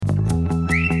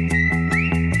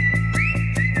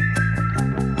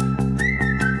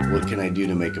do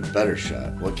to make a better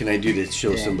shot? What can I do to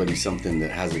show somebody something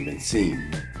that hasn't been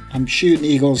seen? I'm shooting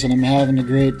eagles and I'm having a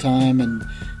great time, and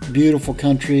beautiful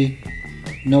country,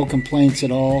 no complaints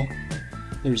at all.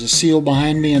 There's a seal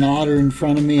behind me, an otter in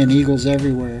front of me, and eagles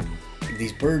everywhere.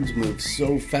 These birds move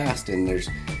so fast, and there's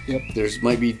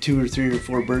might be 2 or 3 or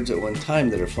 4 birds at one time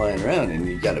that are flying around, and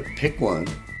you got to pick one.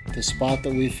 The spot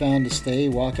that we found to stay,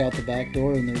 walk out the back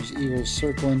door, and there's eagles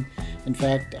circling. In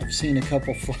fact, I've seen a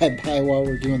couple fly by while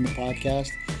we're doing the podcast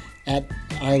at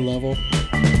eye level.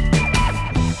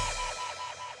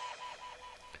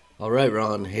 All right,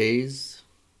 Ron Hayes,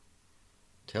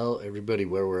 tell everybody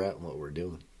where we're at and what we're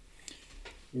doing.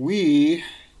 We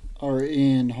are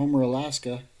in Homer,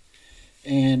 Alaska,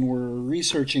 and we're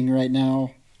researching right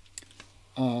now,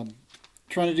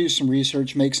 trying to do some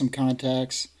research, make some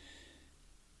contacts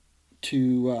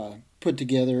to put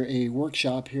together a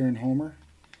workshop here in Homer.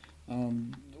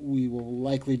 We will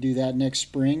likely do that next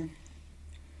spring,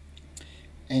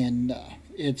 and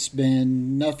it's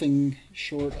been nothing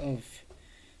short of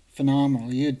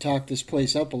phenomenal. You had talked this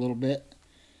place up a little bit,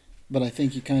 but I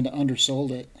think you kind of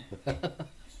undersold it.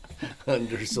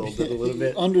 Undersold it a little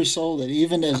bit? Undersold it.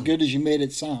 Even as good as you made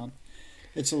it sound,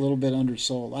 it's a little bit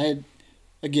undersold.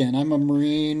 I'm a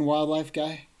marine wildlife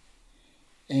guy,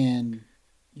 and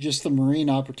just the marine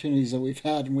opportunities that we've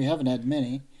had, and we haven't had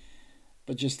many,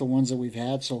 but just the ones that we've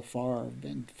had so far have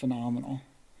been phenomenal.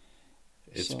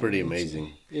 It's pretty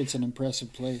amazing. It's an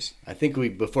impressive place. I think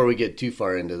before we get too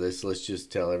far into this, let's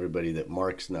just tell everybody that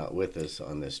Mark's not with us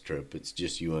on this trip. It's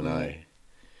just you and I.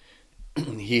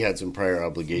 He had some prior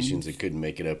obligations and couldn't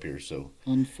make it up here, so.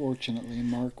 Unfortunately,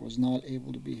 Mark was not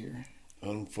able to be here.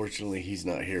 Unfortunately, he's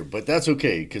not here, but that's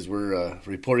okay because we're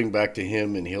reporting back to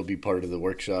him, and he'll be part of the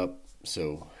workshop,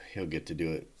 so he'll get to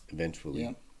do it eventually.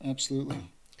 Yeah, absolutely.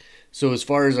 So as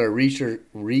far as our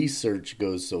research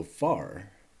goes so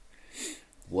far,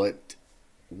 what's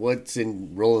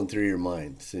rolling through your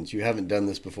mind? Since you haven't done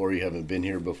this before, you haven't been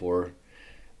here before,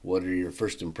 what are your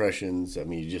first impressions? I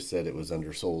mean, you just said it was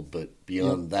undersold, but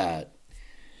beyond that.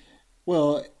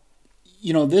 Well,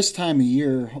 this time of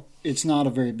year, it's not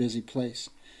a very busy place.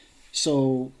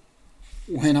 So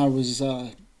when I was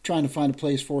trying to find a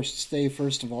place for us to stay,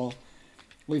 first of all,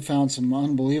 we found some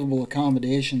unbelievable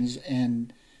accommodations,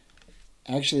 and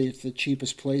actually it's the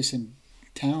cheapest place in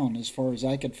town as far as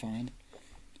I could find.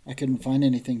 I couldn't find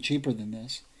anything cheaper than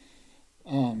this.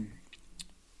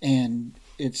 And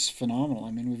it's phenomenal.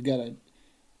 I mean, we've got a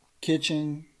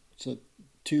kitchen, it's a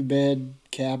 2-bed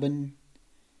cabin,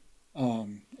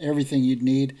 everything you'd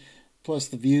need. Plus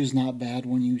the view's not bad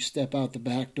when you step out the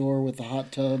back door with the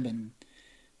hot tub and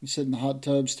you sit in the hot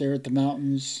tub, stare at the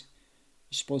mountains.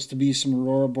 There's supposed to be some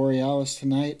aurora borealis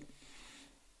tonight.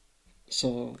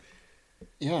 So,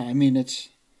 yeah, I mean, it's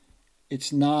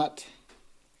not,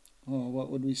 what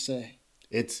would we say?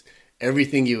 It's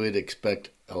everything you would expect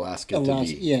Alaska to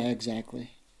be. Yeah,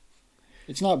 exactly.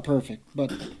 It's not perfect,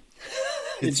 but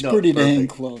it's not pretty perfect. dang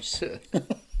close.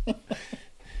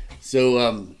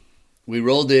 So we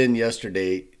rolled in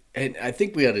yesterday, and I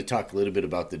think we ought to talk a little bit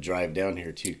about the drive down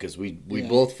here too, because we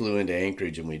both flew into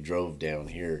Anchorage and we drove down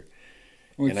here.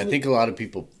 I think a lot of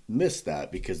people miss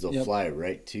that because they'll fly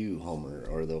right to Homer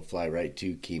or they'll fly right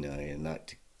to Kenai and not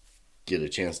to get a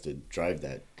chance to drive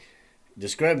that.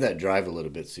 Describe that drive a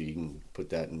little bit so you can put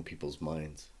that in people's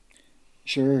minds.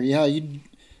 Sure, yeah.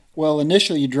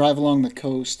 Initially you drive along the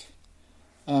coast,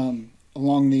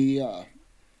 along the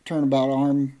turnabout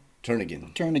arm.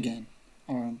 Turnagain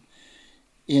arm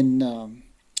in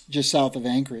just south of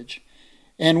Anchorage.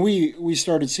 And we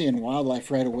started seeing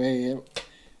wildlife right away.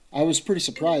 I was pretty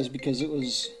surprised because it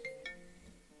was...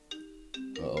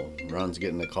 Uh-oh, Ron's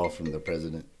getting a call from the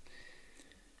president.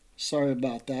 Sorry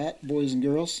about that, boys and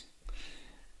girls.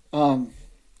 I'm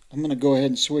going to go ahead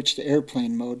and switch to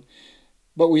airplane mode.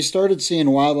 But we started seeing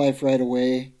wildlife right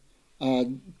away.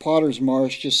 Potter's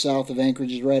Marsh, just south of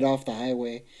Anchorage, is right off the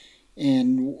highway.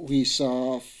 And we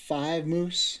saw 5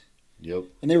 moose. Yep.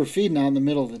 And they were feeding out in the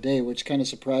middle of the day, which kind of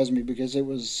surprised me because it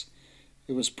was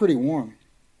pretty warm.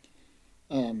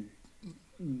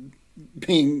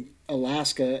 Being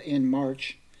Alaska in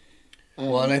March.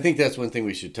 Well, and I think that's one thing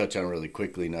we should touch on really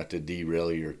quickly, not to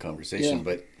derail your conversation,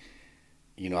 but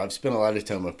I've spent a lot of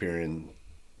time up here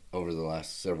over the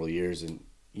last several years, and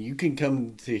you can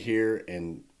come to here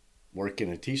and work in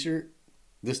a t-shirt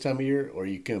this time of year, or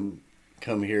you can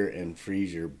come here and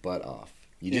freeze your butt off.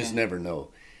 You just never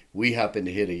know. We happen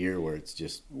to hit a year where it's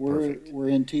just perfect. We're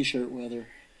in t-shirt weather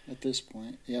at this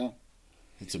point, yeah.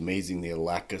 It's amazing the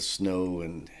Alaska snow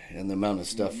and the amount of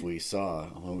stuff we saw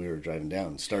when we were driving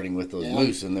down, starting with those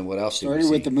moose, and then what else did we see?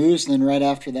 Started with the moose, and then right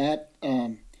after that,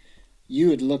 you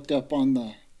had looked up on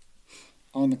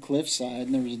the cliff side,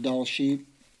 and there was a Dall sheep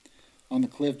on the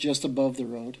cliff just above the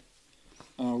road.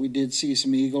 We did see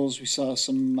some eagles. We saw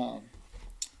some.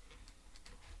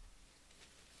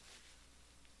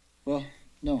 Well,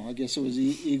 no, I guess it was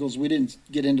eagles. We didn't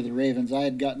get into the ravens. I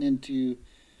had gotten into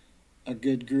a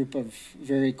good group of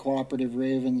very cooperative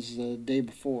ravens the day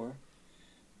before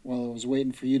while I was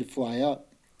waiting for you to fly up.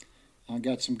 I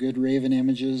got some good raven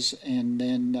images, and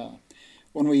then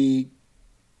when we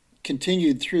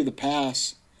continued through the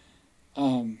pass,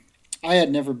 I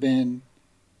had never been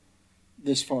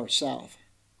this far south.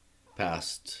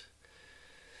 Past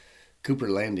Cooper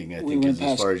Landing, I think, is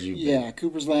as far as you've been. Yeah,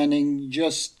 Cooper's Landing,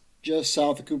 just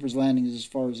south of Cooper's Landing is as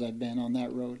far as I've been on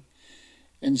that road.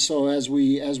 And so as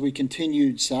we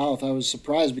continued south, I was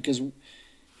surprised because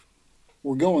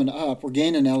we're going up, we're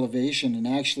gaining elevation, and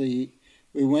actually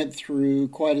we went through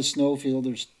quite a snowfield.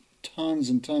 There's tons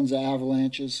and tons of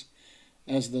avalanches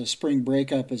as the spring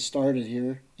breakup has started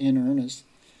here in earnest.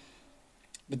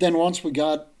 But then once we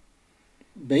got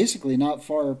basically not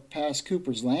far past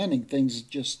Cooper's Landing, things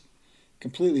just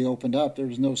completely opened up. There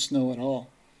was no snow at all.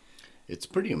 It's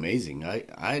pretty amazing.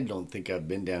 I don't think I've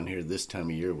been down here this time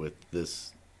of year with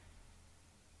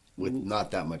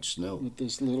not that much snow. With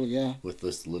this little, yeah. With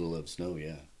this little of snow,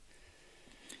 yeah.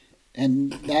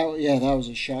 And that was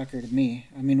a shocker to me.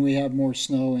 I mean, we have more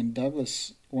snow in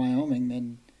Douglas, Wyoming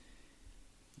than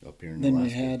up here in than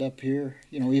Alaska. We had up here,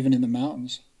 even in the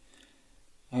mountains.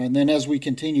 And then as we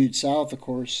continued south, of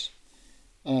course,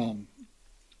 ran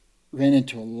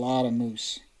into a lot of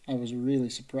moose. I was really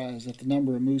surprised at the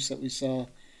number of moose that we saw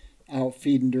out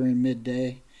feeding during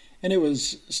midday. And it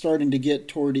was starting to get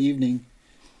toward evening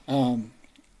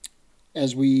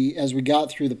as we got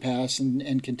through the pass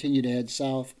and continued to head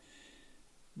south.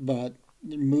 But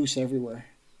moose everywhere.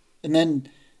 And then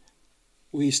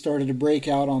we started to break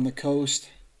out on the coast,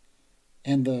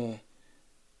 and the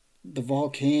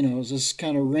volcanoes. This is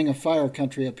kind of ring of fire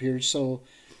country up here. So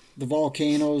the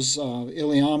volcanoes,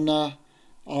 Iliamna,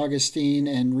 Augustine,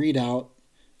 and Redoubt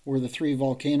were the three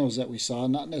volcanoes that we saw,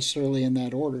 not necessarily in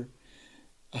that order.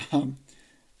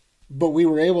 But we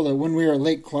were able to, when we were at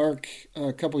Lake Clark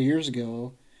a couple years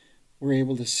ago, we were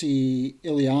able to see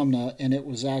Iliamna, and it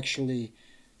was actually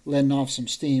letting off some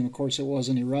steam. Of course, it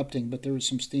wasn't erupting, but there was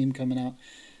some steam coming out.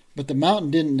 But the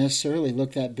mountain didn't necessarily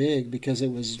look that big because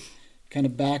it was kind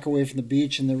of back away from the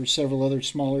beach, and there were several other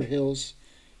smaller hills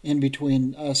in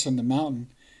between us and the mountain.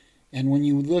 And when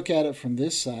you look at it from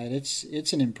this side, it's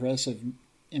an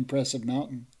impressive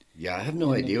mountain. Yeah, I have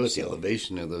no idea what the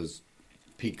elevation of those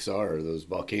peaks are, or those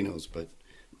volcanoes, but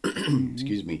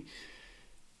excuse me,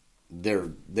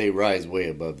 they rise way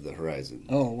above the horizon.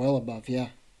 Oh, well above, yeah.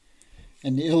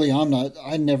 And Iliamna,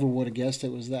 I never would have guessed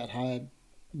it was that high,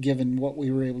 given what we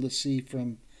were able to see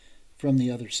from the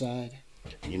other side.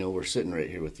 We're sitting right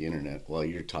here with the internet. While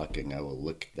you're talking, I will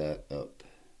look that up.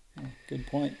 Oh, good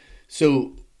point.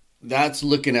 So that's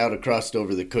looking out across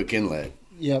over the Cook Inlet.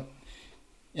 Yep.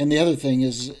 And the other thing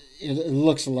is, it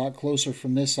looks a lot closer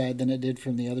from this side than it did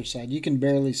from the other side. You can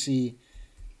barely see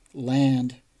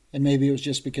land, and maybe it was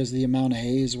just because of the amount of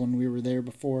haze when we were there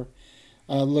before.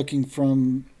 Looking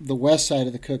from the west side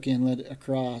of the Cook Inlet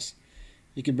across,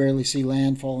 you could barely see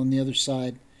landfall on the other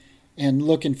side. And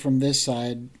looking from this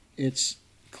side, it's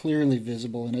clearly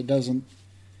visible, and it doesn't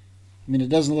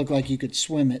look like you could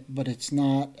swim it, but it's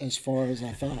not as far as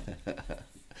I thought.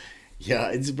 Yeah,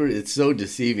 it's so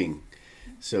deceiving.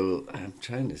 So I'm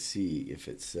trying to see if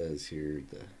it says here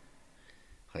the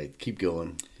height. Keep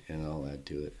going, and I'll add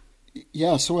to it.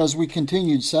 Yeah, so as we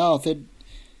continued south,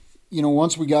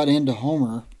 once we got into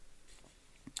Homer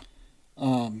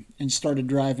and started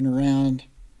driving around,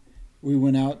 we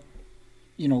went out,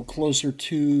 closer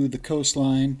to the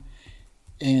coastline,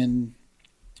 and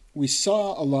we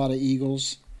saw a lot of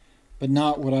eagles, but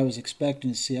not what I was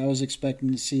expecting to see. I was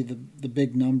expecting to see the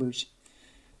big numbers,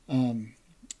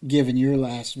 given your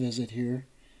last visit here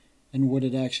and what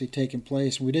had actually taken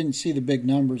place. We didn't see the big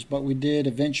numbers, but we did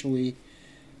eventually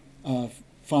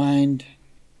find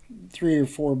 3 or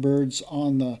 4 birds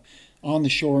on the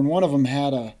shore, and one of them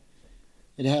had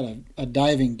a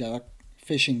diving duck,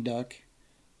 fishing duck,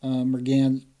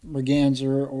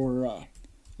 merganser or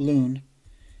loon,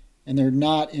 and they're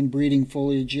not in breeding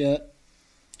foliage yet,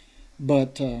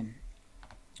 but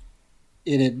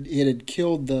it had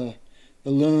killed the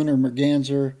loon or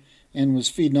merganser and was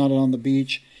feeding on it on the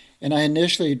beach. And I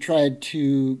initially tried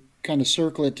to kind of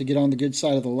circle it to get on the good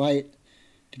side of the light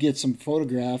to get some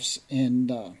photographs,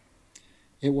 and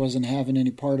it wasn't having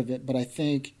any part of it. But I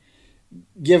think,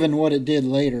 given what it did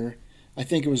later, I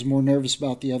think it was more nervous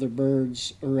about the other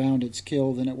birds around its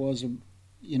kill than it was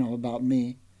about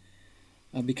me,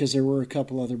 because there were a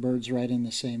couple other birds right in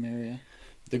the same area.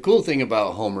 The cool thing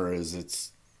about Homer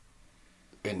is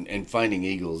and finding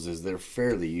eagles is they're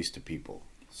fairly used to people.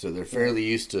 So they're fairly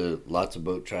used to lots of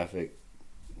boat traffic,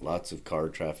 lots of car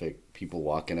traffic, people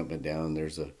walking up and down.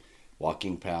 There's a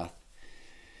walking path.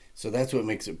 So that's what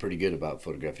makes it pretty good about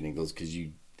photographing eagles, because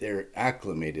they're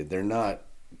acclimated. They're not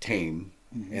tame,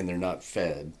 and they're not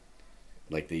fed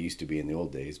like they used to be in the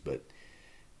old days, but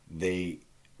they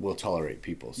will tolerate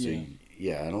people. So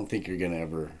I don't think you're going to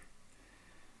ever,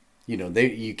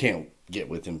 you can't get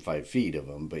within 5 feet of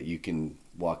them, but you can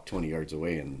walk 20 yards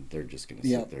away and they're just going to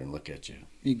sit there and look at you.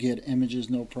 You get images,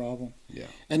 no problem. Yeah.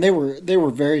 And they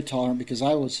were very tolerant, because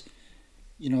I was,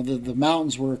 the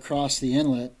mountains were across the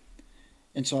inlet,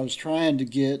 and so I was trying to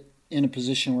get in a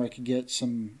position where I could get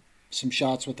some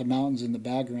shots with the mountains in the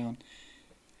background,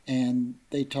 and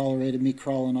they tolerated me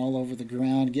crawling all over the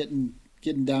ground,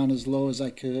 getting down as low as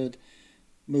I could,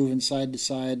 moving side to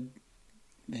side.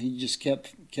 He just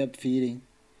kept feeding,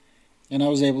 and I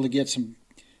was able to get some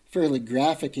fairly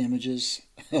graphic images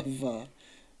of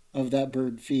that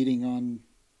bird feeding on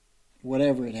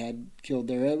whatever it had killed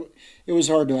there. It was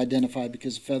hard to identify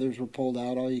because the feathers were pulled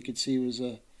out. All you could see was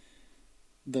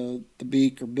the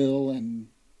beak or bill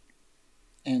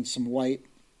and some white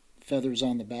feathers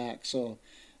on the back. So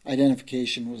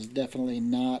identification was definitely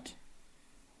not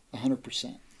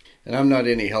 100%. And I'm not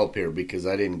any help here because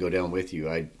I didn't go down with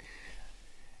you.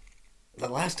 The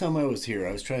last time I was here,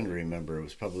 I was trying to remember. It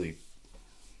was probably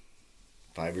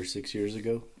 5 or 6 years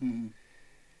ago. Mm-hmm.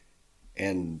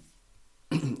 And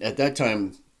at that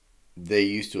time, they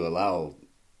used to allow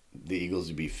the eagles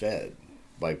to be fed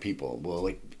by people. Well,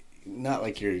 not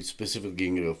like you're specifically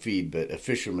going to go feed, but a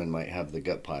fisherman might have the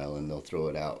gut pile and they'll throw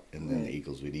it out, and then the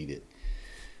eagles would eat it.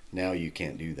 Now you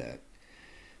can't do that.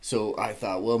 So I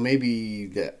thought, well, maybe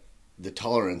the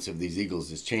tolerance of these eagles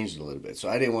has changed a little bit. So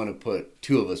I didn't want to put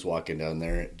 2 of us walking down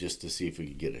there just to see if we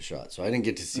could get a shot. So I didn't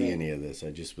get to see any of this. I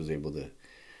just was able to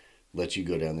let you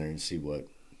go down there and see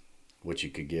what you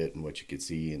could get and what you could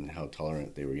see and how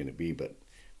tolerant they were going to be. But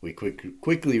we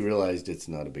quickly realized it's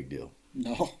not a big deal.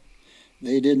 No,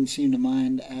 they didn't seem to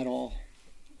mind at all.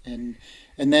 And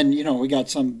then, we got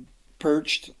some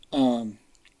perched,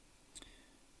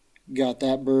 got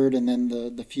that bird, and then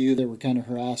the few that were kind of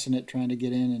harassing it, trying to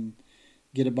get in and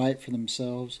get a bite for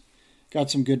themselves. Got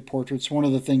some good portraits. One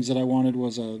of the things that I wanted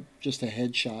was just a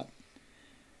headshot,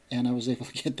 and I was able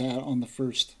to get that on the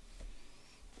first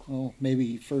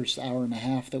hour and a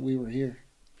half that we were here.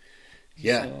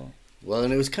 Yeah. So, well,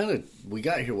 and it was we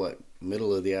got here,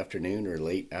 middle of the afternoon or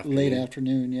late afternoon? Late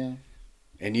afternoon, yeah.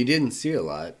 And you didn't see a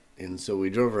lot, and so we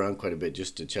drove around quite a bit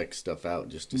just to check stuff out,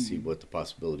 just to see what the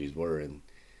possibilities were. And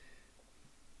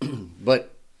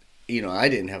but, I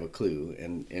didn't have a clue,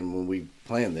 and when we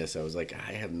planned this, I was like,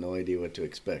 I have no idea what to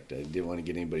expect. I didn't want to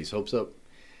get anybody's hopes up.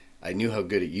 I knew how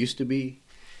good it used to be.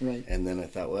 Right. And then I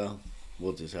thought, well,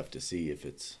 we'll just have to see if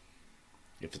it's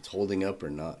holding up or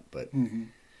not. But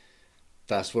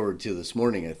fast forward to this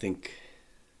morning, I think.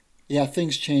 Yeah,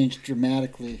 things changed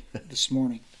dramatically this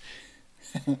morning.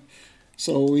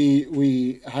 So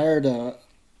we hired a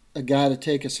guy to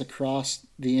take us across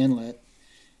the inlet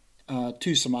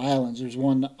to some islands. There's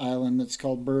one island that's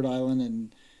called Bird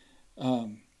Island,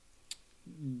 and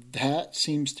that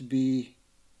seems to be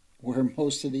where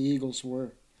most of the eagles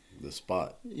were. The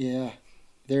spot. Yeah,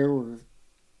 there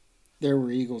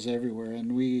were eagles everywhere,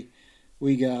 and we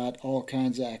got all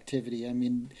kinds of activity. I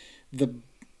mean, the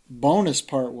bonus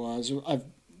part was I've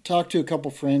talked to a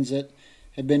couple friends that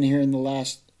had been here in the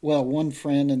last, one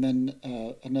friend and then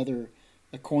another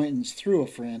acquaintance through a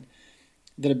friend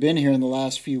that had been here in the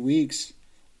last few weeks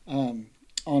on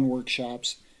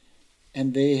workshops,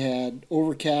 and they had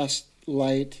overcast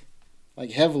light,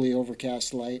 like heavily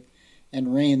overcast light,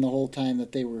 and rain the whole time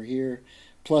that they were here.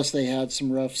 Plus they had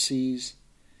some rough seas.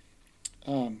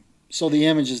 So the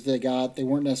images they got, they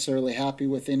weren't necessarily happy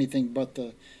with anything but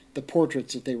the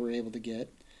portraits that they were able to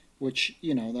get, which,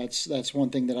 that's one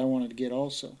thing that I wanted to get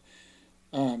also.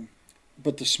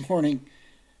 But this morning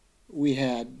we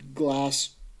had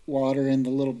glass water in the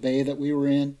little bay that we were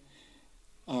in,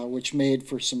 which made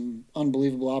for some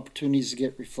unbelievable opportunities to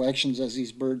get reflections as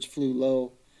these birds flew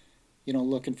low,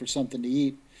 looking for something to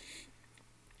eat.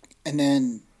 And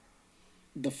then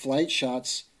the flight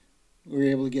shots, we were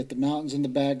able to get the mountains in the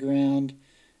background,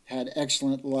 had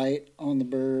excellent light on the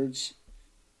birds.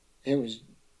 I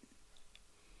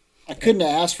couldn't have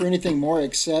asked for anything more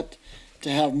except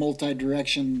to have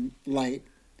multi-direction light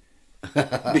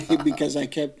because I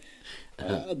kept,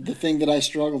 the thing that I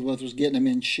struggled with was getting them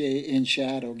in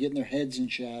shadow, getting their heads in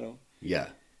shadow. Yeah,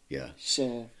 yeah.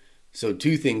 So. So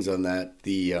two things on that.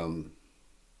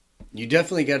 You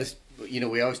definitely got to,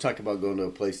 we always talk about going to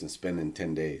a place and spending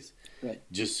 10 days. Right.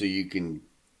 Just so you can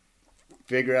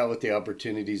figure out what the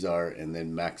opportunities are and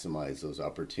then maximize those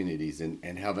opportunities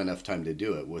and have enough time to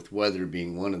do it, with weather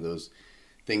being one of those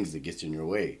things that gets in your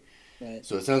way. Right.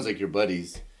 So it sounds like your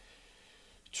buddies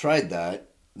tried that.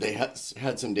 They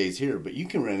had some days here, but you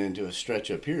can run into a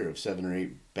stretch up here of 7 or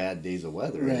 8 bad days of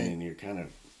weather, right. and you're kind of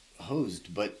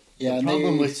hosed. But yeah, the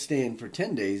problem with staying for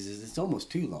 10 days is it's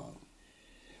almost too long.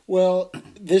 Well,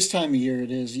 this time of year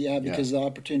it is, because the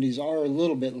opportunities are a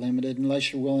little bit limited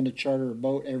unless you're willing to charter a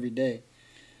boat every day.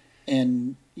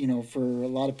 And, for a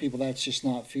lot of people, that's just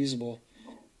not feasible.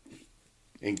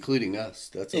 Including us.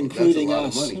 That's a lot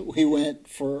of money. We went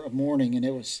for a morning, and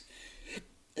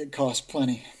it cost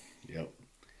plenty. Yep.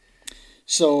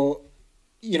 So,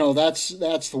 that's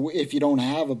if you don't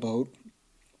have a boat,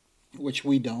 which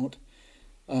we don't,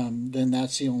 then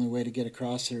that's the only way to get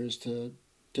across there is to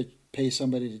pay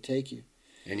somebody to take you.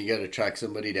 And you got to track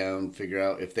somebody down, figure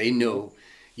out if they know.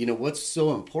 What's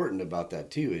so important about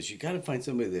that too is you got to find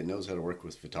somebody that knows how to work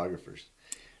with photographers.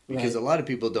 Because right. a lot of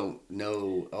people don't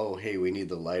know, oh, hey, we need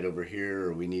the light over here,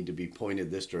 or we need to be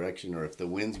pointed this direction, or if the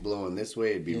wind's blowing this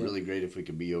way, it'd be really great if we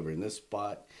could be over in this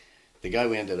spot. The guy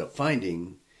we ended up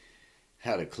finding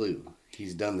had a clue.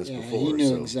 He's done this before. He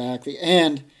knew exactly.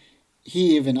 And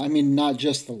he even, not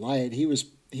just the light, he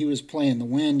was playing the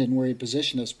wind and where he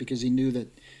positioned us, because he knew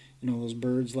that, those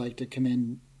birds like to come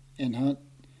in and hunt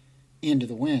into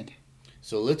the wind.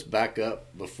 So let's back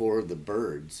up before the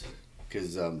birds,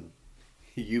 because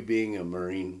you being a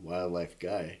marine wildlife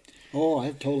guy. Oh,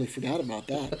 I totally forgot about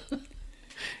that.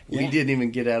 We didn't even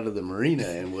get out of the marina,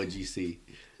 and what'd you see?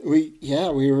 We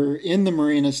were in the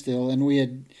marina still, and we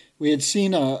had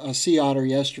seen a sea otter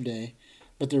yesterday,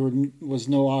 but there was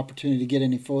no opportunity to get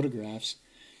any photographs.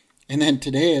 And then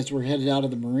today, as we're headed out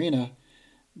of the marina,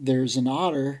 there's an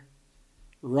otter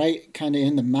right kind of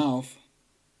in the mouth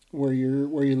where you're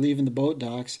leaving the boat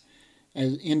docks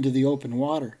into the open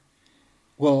water.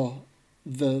 Well,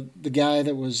 the guy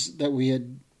that we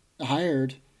had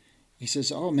hired, he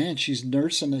says, "Oh man, she's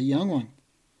nursing a young one."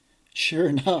 Sure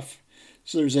enough,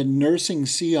 so there's a nursing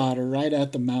sea otter right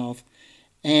at the mouth,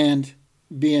 and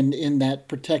being in that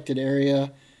protected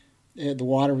area, the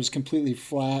water was completely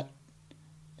flat.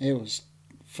 It was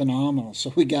phenomenal.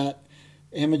 So we got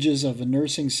images of a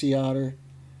nursing sea otter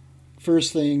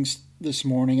first things this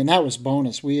morning, and that was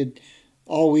bonus.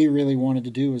 All we really wanted to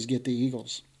do was get the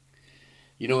eagles.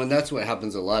 And that's what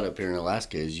happens a lot up here in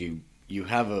Alaska is you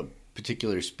have a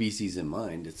particular species in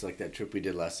mind. It's like that trip we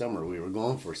did last summer. We were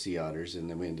going for sea otters, and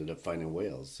then we ended up finding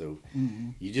whales. So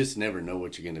you just never know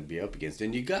what you're going to be up against.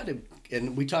 And you got to,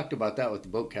 and we talked about that with the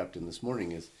boat captain this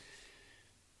morning is,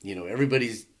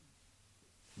 everybody's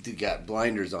got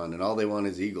blinders on, and all they want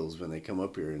is eagles when they come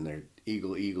up here, and they're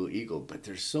eagle, eagle, eagle. But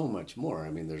there's so much more.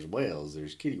 There's whales,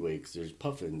 there's kittiwakes, there's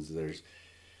puffins, there's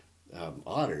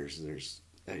otters, there's,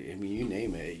 you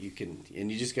name it. You can,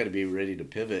 and you just got to be ready to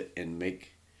pivot and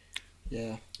make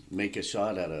a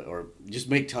shot at it, or just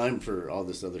make time for all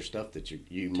this other stuff that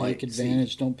you might take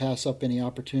advantage. See. Don't pass up any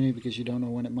opportunity because you don't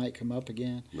know when it might come up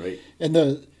again. Right. And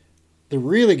the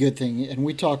really good thing, and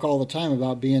we talk all the time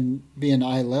about being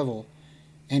eye level,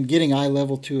 and getting eye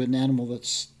level to an animal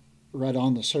that's right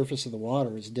on the surface of the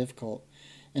water is difficult,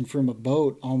 and from a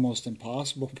boat almost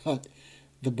impossible. But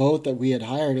the boat that we had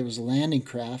hired, it was a landing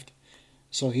craft,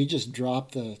 so he just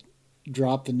dropped the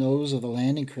nose of the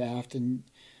landing craft, and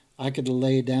I could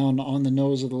lay down on the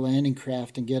nose of the landing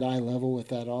craft and get eye level with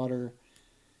that otter.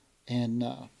 And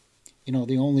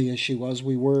the only issue was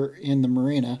we were in the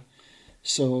marina,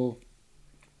 so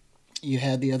you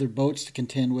had the other boats to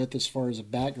contend with as far as a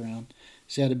background.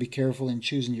 So you had to be careful in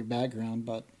choosing your background.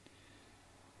 But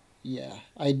yeah,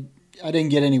 I didn't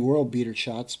get any world beater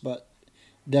shots, but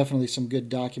definitely some good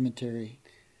documentary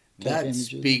that images.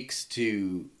 Speaks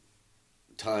to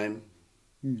time,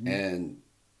 and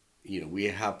we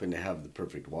happened to have the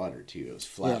perfect water too. It was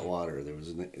flat water.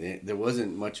 There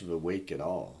wasn't much of a wake at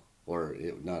all, or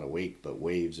not a wake, but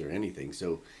waves or anything.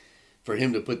 So for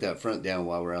him to put that front down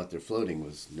while we're out there floating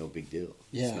was no big deal.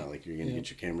 Yeah. It's not like you're going to get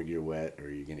your camera gear wet, or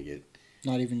you're going to get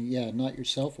not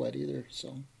yourself wet either.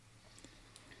 So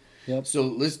yep. So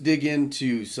let's dig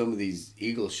into some of these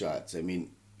eagle shots.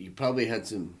 You probably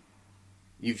had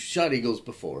you've shot eagles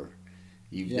before.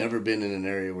 You've never been in an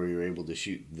area where you're able to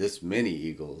shoot this many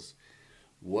eagles.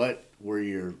 What were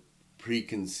your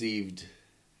preconceived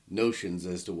notions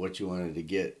as to what you wanted to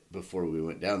get before we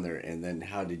went down there, and then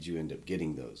how did you end up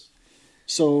getting those?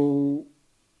 So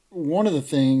one of the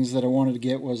things that I wanted to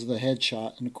get was the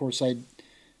headshot, and of course I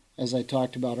as I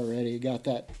talked about already. Got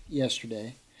that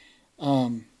yesterday,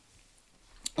 a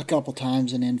couple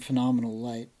times and in phenomenal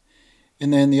light.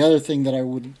 And then the other thing that I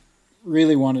would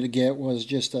really wanted to get was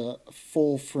just a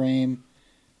full frame,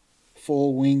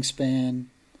 full wingspan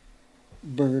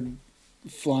bird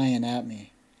flying at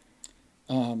me.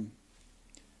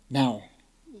 Now,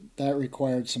 that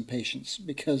required some patience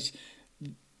because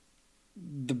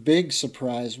the big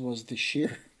surprise was the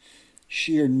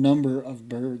sheer number of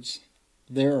birds.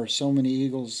 There are so many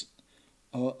eagles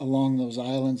along those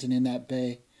islands and in that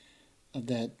bay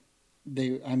that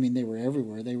they were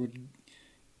everywhere.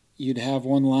 You'd have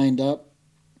one lined up,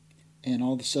 and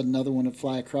all of a sudden another one would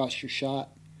fly across your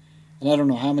shot. And I don't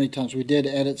know how many times we did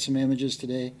edit some images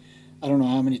today. I don't know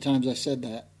how many times I said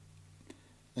that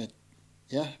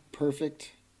yeah,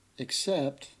 perfect,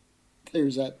 except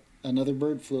there's that another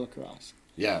bird flew across.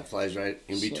 Yeah, it flies right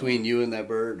in between you and that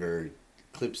bird, or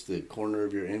clips the corner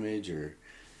of your image, or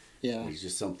there's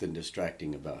just something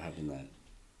distracting about having that.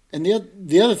 And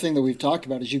the other thing that we've talked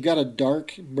about is you've got a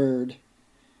dark bird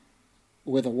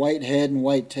with a white head and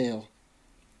white tail,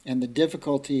 and the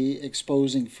difficulty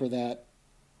exposing for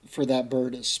that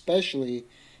bird, especially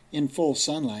in full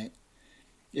sunlight.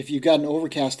 If you've got an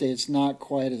overcast day, it's not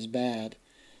quite as bad.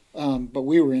 But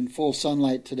we were in full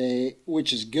sunlight today,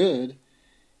 which is good,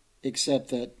 except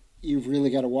that you've really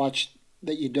got to watch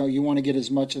that you want to get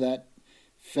as much of that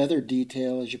feather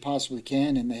detail as you possibly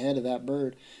can in the head of that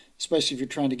bird, especially if you're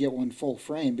trying to get one full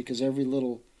frame, because every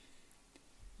little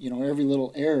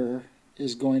error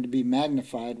is going to be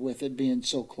magnified with it being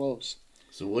so close.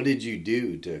 So what did you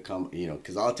do to come?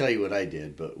 Because I'll tell you what I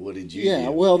did, but what did you do? Yeah,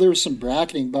 well, there was some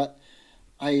bracketing, but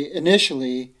I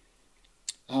initially.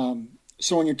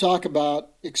 So when you talk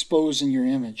about exposing your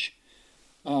image,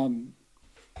 one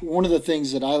of the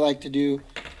things that I like to do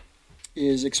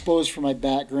is expose for my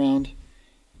background,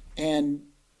 and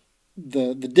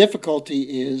the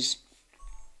difficulty is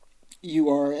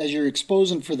as you're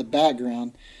exposing for the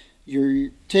background,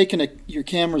 you're taking your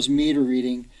camera's meter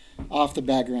reading off the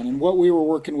background, and what we were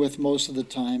working with most of the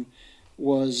time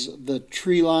was the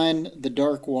tree line, the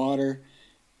dark water,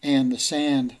 and the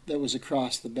sand that was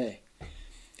across the bay.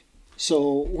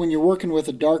 So when you're working with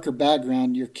a darker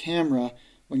background, your camera,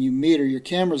 when you meter, your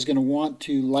camera is going to want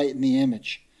to lighten the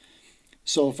image.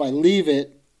 So if I leave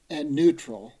it at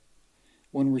neutral,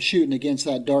 when we're shooting against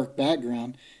that dark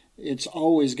background, it's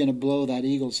always going to blow that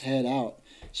eagle's head out.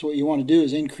 So what you want to do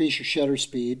is increase your shutter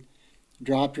speed,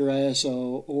 drop your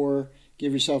ISO, or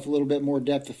give yourself a little bit more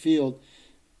depth of field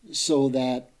so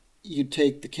that you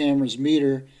take the camera's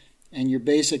meter and you're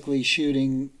basically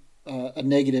shooting a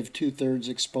negative 2/3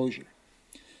 exposure.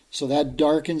 So that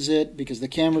darkens it because the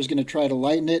camera's going to try to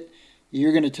lighten it.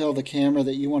 You're going to tell the camera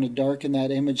that you want to darken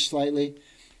that image slightly,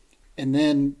 and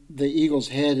then the eagle's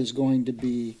head is going to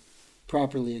be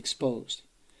properly exposed.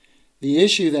 The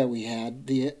issue that we had,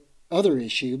 the other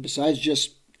issue, besides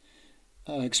just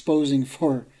exposing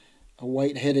for a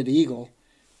white-headed eagle,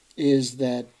 is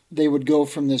that they would go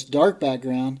from this dark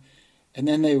background and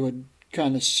then they would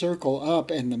kind of circle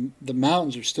up, and the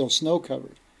mountains are still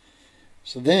snow-covered.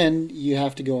 So then you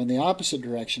have to go in the opposite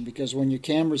direction, because when your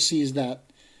camera sees that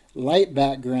light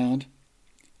background,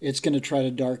 it's going to try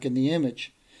to darken the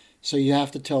image. So you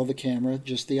have to tell the camera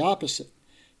just the opposite.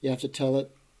 You have to tell it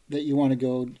that you want to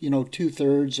go,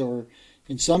 2/3, or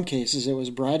in some cases it was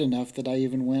bright enough that I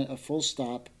even went a full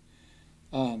stop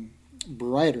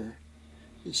brighter,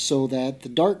 so that the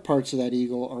dark parts of that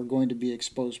eagle are going to be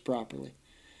exposed properly.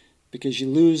 Because you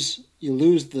lose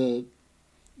the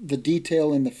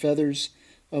detail in the feathers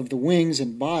of the wings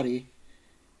and body,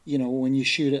 when you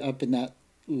shoot it up in that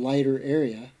lighter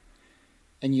area,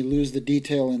 and you lose the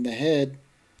detail in the head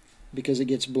because it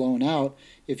gets blown out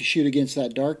if you shoot against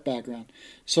that dark background.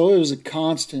 So it was a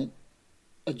constant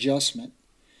adjustment.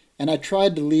 And I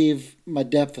tried to leave my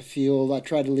depth of field, I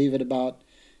tried to leave it about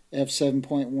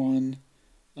f7.1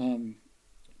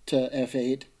 to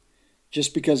f8.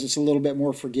 Just because it's a little bit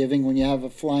more forgiving when you have a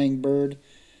flying bird.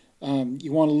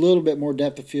 You want a little bit more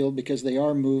depth of field because they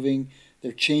are moving,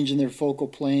 they're changing their focal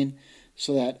plane,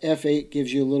 so that f8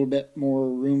 gives you a little bit more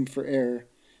room for error.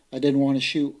 I didn't want to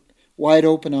shoot wide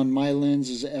open on my lens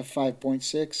is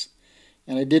f5.6,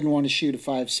 and I didn't want to shoot a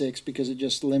 5.6 because it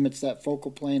just limits that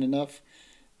focal plane enough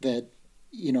that,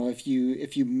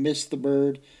 if you miss the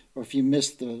bird, or if you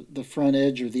miss the front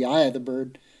edge or the eye of the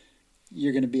bird,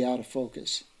 you're going to be out of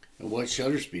focus. And what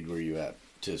shutter speed were you at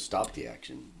to stop the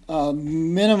action?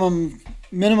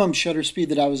 Minimum shutter speed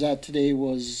that I was at today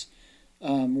was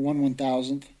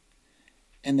 1/1000th,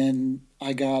 and then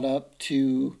I got up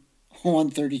to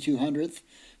 1/3200th.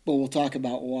 But we'll talk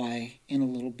about why in a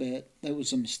little bit. That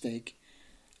was a mistake.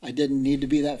 I didn't need to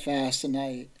be that fast, and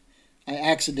I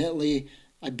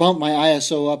bumped my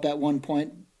ISO up at one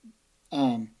point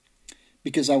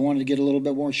because I wanted to get a little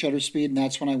bit more shutter speed, and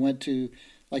that's when I went to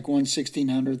like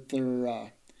 1/1600th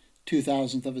or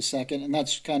 2000th of a second, and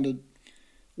that's kind of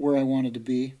where I wanted to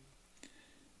be.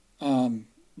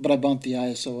 But I bumped the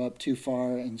ISO up too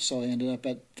far, and so I ended up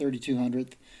at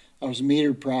 3200th. I was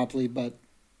metered properly, but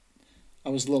I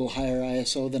was a little higher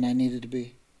ISO than I needed to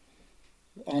be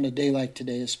on a day like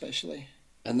today, especially.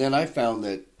 And then I found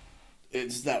that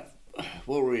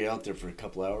what were we out there for a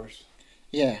couple hours?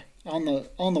 Yeah, on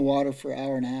the water for an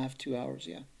hour and a half, 2 hours,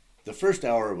 yeah. The first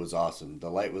hour was awesome. The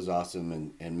light was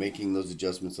awesome, and making those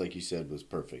adjustments, like you said, was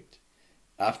perfect.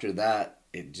 After that,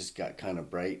 it just got kind of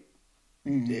bright.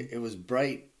 Mm-hmm. It was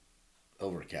bright,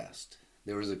 overcast.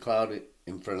 There was a cloud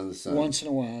in front of the sun. Once in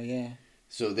a while, yeah.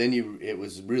 So then it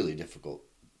was really difficult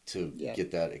to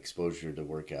get that exposure to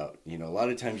work out. You know, a lot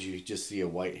of times you just see a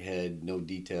white head, no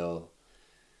detail.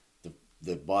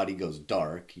 The body goes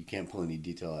dark. You can't pull any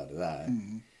detail out of that.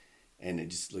 Mm-hmm. And it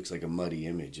just looks like a muddy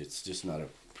image. It's just not a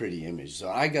pretty image. So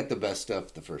I got the best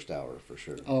stuff the first hour for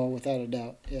sure. Oh, without a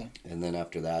doubt, yeah. And then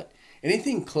after that,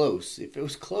 anything close, if it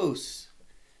was close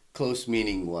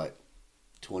meaning what,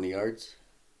 20 yards?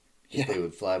 Yeah. If they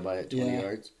would fly by at 20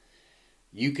 yards,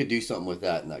 you could do something with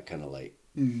that in that kind of light.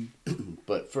 Mm-hmm.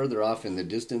 But further off in the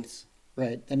distance,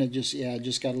 right, then it just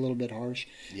got a little bit harsh.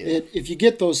 Yeah. If you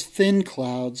get those thin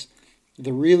clouds,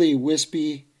 the really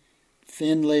wispy,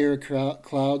 thin layer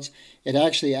clouds, it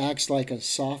actually acts like a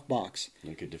softbox.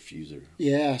 Like a diffuser.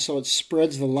 Yeah, so it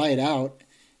spreads the light out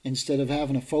instead of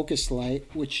having a focused light,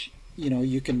 which,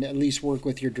 you can at least work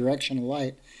with your directional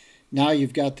light. Now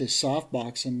you've got this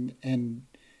softbox and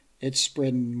it's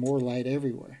spreading more light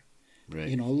everywhere.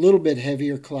 Right. A little bit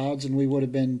heavier clouds, and we would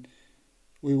have been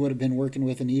working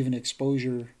with an even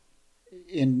exposure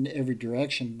in every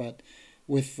direction. But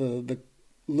with the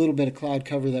little bit of cloud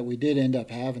cover that we did end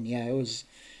up having, it was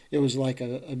like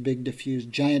a big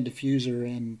giant diffuser,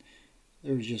 and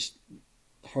there was just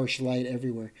harsh light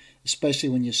everywhere, especially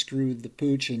when you screwed the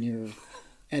pooch and you're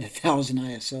at 1000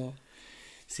 ISO.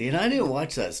 See, and I didn't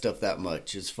watch that stuff that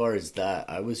much as far as that.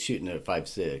 I was shooting at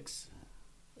 5.6.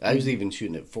 I was even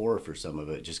shooting at 4 for some of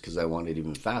it just because I wanted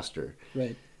even faster.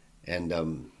 Right. And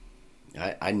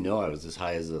I know I was as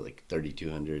high as like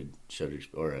 3200 shutter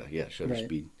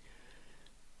speed.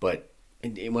 But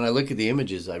when I look at the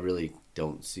images, I really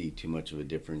don't see too much of a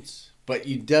difference. But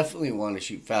you definitely want to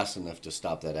shoot fast enough to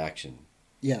stop that action.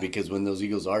 Yeah. Because when those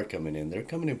eagles are coming in, they're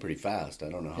coming in pretty fast. I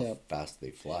don't know how fast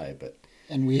they fly, but...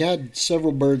 And we had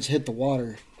several birds hit the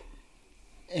water,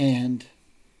 and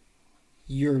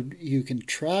you can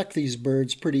track these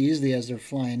birds pretty easily as they're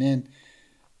flying in,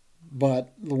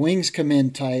 but the wings come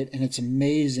in tight, and it's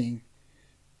amazing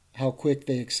how quick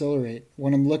they accelerate.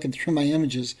 When I'm looking through my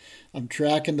images, I'm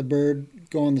tracking the bird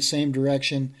going the same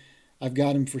direction. I've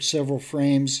got him for several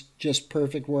frames, just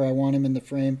perfect where I want him in the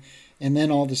frame, and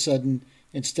then all of a sudden,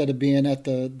 instead of being at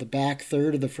the back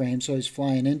third of the frame, so he's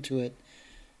flying into it,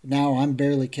 now I'm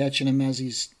barely catching him as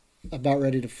he's about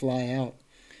ready to fly out.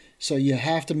 So you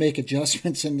have to make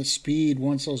adjustments in the speed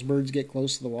once those birds get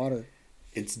close to the water.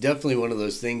 It's definitely one of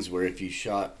those things where if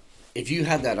you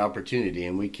had that opportunity,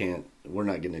 and we're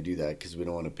not going to do that because we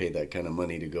don't want to pay that kind of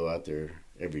money to go out there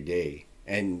every day,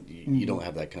 and you don't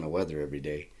have that kind of weather every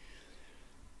day.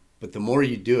 But the more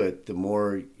you do it, the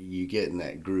more you get in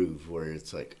that groove where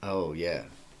it's like, oh yeah,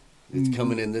 it's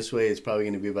coming in this way. It's probably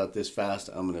going to be about this fast.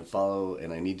 I'm going to follow,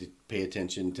 and I need to pay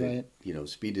attention to,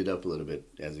 speed it up a little bit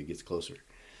as it gets closer.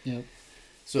 Yep.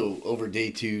 So over day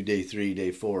 2, day 3,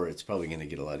 day 4, it's probably going to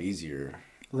get a lot easier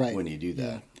when you do that.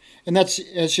 Yeah. And that's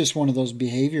just one of those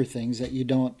behavior things that you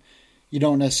don't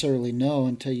necessarily know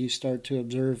until you start to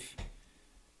observe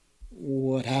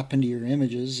what happened to your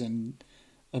images and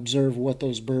observe what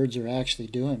those birds are actually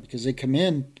doing, because they come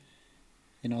in,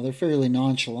 they're fairly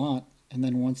nonchalant, and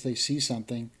then once they see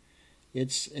something,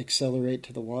 it's accelerate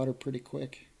to the water pretty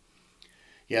quick.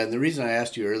 Yeah, and the reason I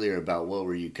asked you earlier about what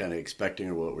were you kind of expecting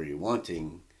or what were you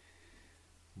wanting,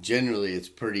 generally it's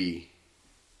pretty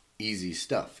easy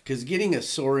stuff. Because getting a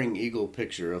soaring eagle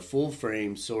picture, a full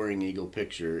frame soaring eagle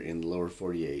picture in the lower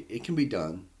 48, it can be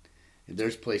done.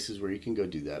 There's places where you can go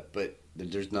do that, but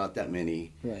there's not that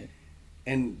many. Right.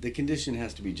 And the condition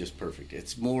has to be just perfect.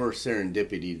 It's more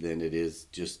serendipity than it is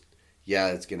just,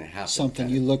 it's going to happen. Something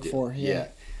you look for, yeah.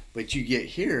 But you get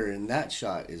here, and that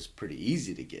shot is pretty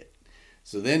easy to get.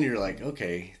 So then you're like,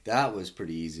 okay, that was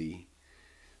pretty easy.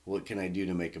 What can I do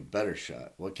to make a better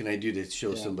shot? What can I do to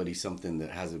show somebody something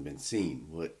that hasn't been seen?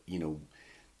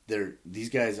 These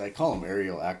guys, I call them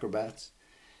aerial acrobats.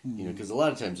 Because a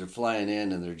lot of times they're flying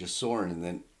in and they're just soaring, and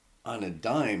then on a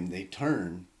dime, they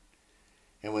turn.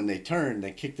 And when they turn,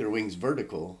 they kick their wings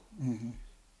vertical,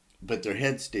 but their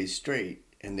head stays straight,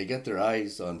 and they get their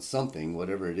eyes on something,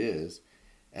 whatever it is,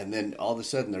 and then all of a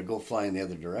sudden they're go flying the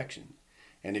other direction.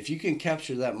 And if you can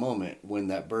capture that moment when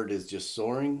that bird is just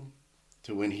soaring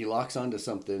to when he locks onto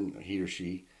something, he or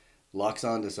she locks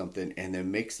onto something and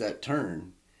then makes that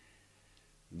turn,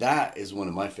 that is one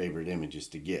of my favorite images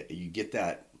to get. You get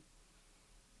that.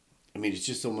 I mean, it's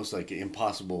just almost like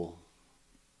impossible.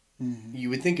 You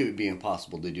would think it would be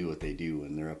impossible to do what they do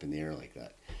when they're up in the air like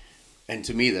that. And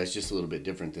to me, that's just a little bit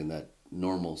different than that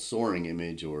normal soaring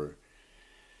image or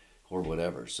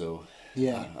whatever. So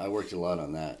Yeah. I worked a lot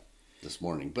on that this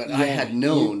morning. But I had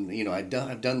known, I've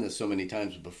done this so many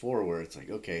times before where it's like,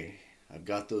 okay, I've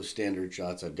got those standard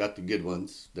shots. I've got the good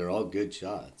ones. They're all good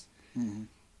shots.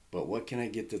 But what can I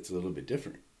get that's a little bit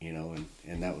different,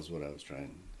 And that was what I was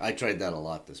trying. I tried that a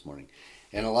lot this morning.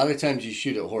 And a lot of times you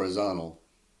shoot it horizontal,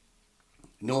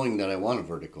 knowing that I want a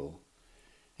vertical,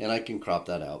 and I can crop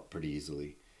that out pretty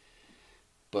easily.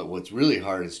 But what's really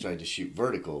hard is trying to shoot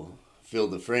vertical, fill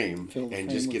the frame, and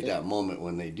just get that moment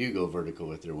when they do go vertical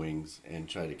with their wings and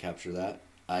try to capture that.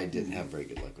 I didn't have very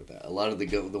good luck with that. A lot of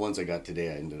the ones I got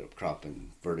today, I ended up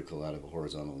cropping vertical out of a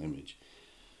horizontal image.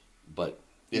 But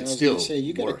it still works.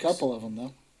 You got a couple of them,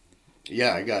 though.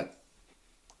 Yeah, I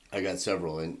got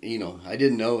several. And, I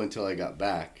didn't know until I got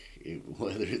back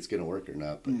whether it's going to work or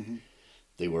not. But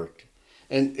they worked.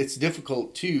 And it's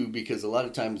difficult, too, because a lot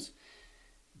of times,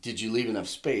 did you leave enough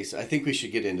space? I think we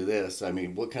should get into this. I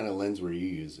mean, what kind of lens were you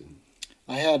using?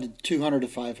 I had 200 to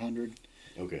 500.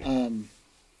 Okay.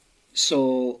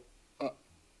 So,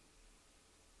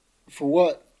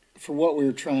 for what we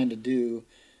were trying to do,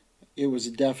 it was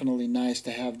definitely nice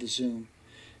to have the zoom.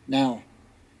 Now,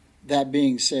 that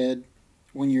being said,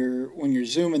 when you're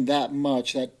zooming that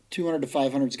much, that 200 to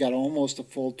 500's got almost a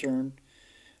full turn,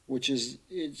 which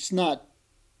it's not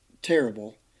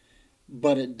terrible,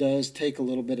 but it does take a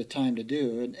little bit of time to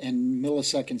do. And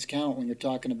milliseconds count when you're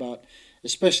talking about,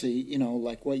 especially,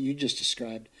 like what you just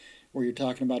described, where you're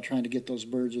talking about trying to get those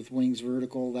birds with wings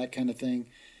vertical, that kind of thing.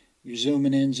 You're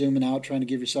zooming in, zooming out, trying to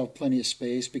give yourself plenty of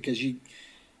space because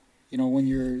when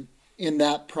you're in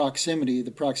that proximity,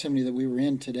 the proximity that we were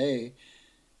in today,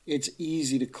 it's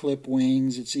easy to clip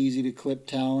wings, it's easy to clip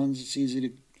talons, it's easy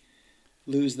to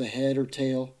lose the head or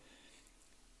tail.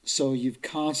 So you've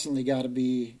constantly got to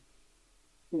be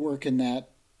working that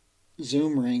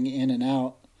zoom ring in and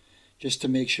out just to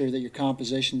make sure that your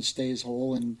composition stays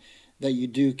whole and that you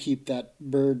do keep that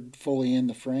bird fully in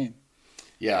the frame.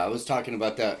 Yeah, I was talking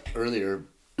about that earlier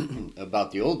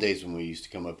about the old days when we used to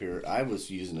come up here. I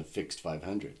was using a fixed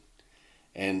 500.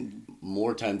 And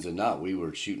more times than not, we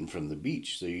were shooting from the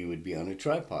beach. So you would be on a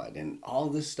tripod. And all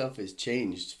this stuff has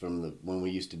changed from when we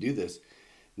used to do this.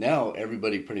 Now,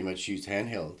 everybody pretty much shoots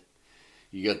handheld.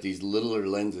 You got these littler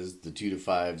lenses, the 2 to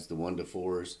 5s, the 1 to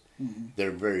 4s.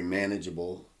 They're very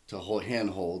manageable to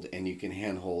handhold, and you can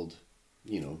handhold,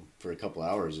 for a couple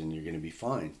hours, and you're going to be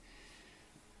fine.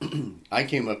 I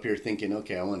came up here thinking,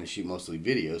 okay, I want to shoot mostly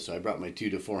video, so I brought my 2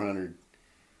 to 400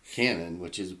 Canon,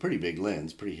 which is a pretty big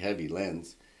lens, pretty heavy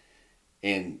lens.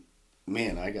 And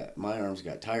man, my arms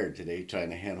got tired today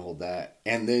trying to handhold that.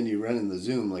 And then you run in the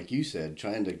zoom, like you said,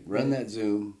 trying to run that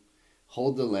zoom,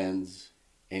 hold the lens,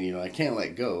 and I can't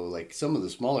let go. Like some of the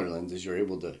smaller lenses, you're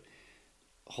able to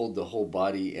hold the whole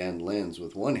body and lens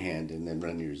with one hand and then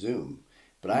run your zoom.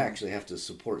 But I actually have to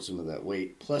support some of that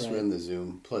weight, plus run the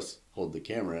zoom, plus hold the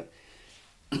camera.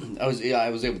 I was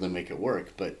able to make it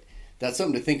work, but that's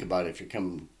something to think about if you're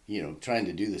trying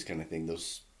to do this kind of thing.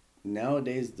 Those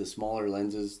nowadays, the smaller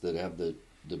lenses that have the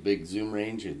big zoom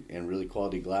range and really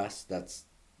quality glass, that's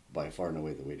by far and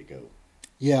away the way to go.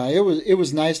 Yeah, it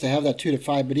was nice to have that 2 to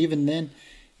 5, but even then,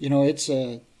 it's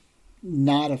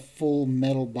not a full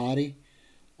metal body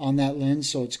on that lens,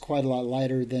 so it's quite a lot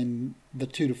lighter than the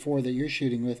 2 to 4 that you're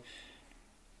shooting with.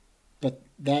 But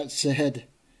that said,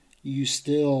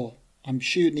 I'm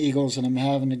shooting eagles and I'm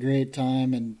having a great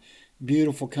time and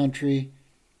beautiful country,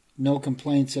 no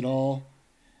complaints at all.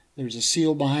 There's a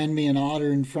seal behind me, an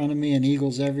otter in front of me, and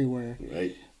eagles everywhere.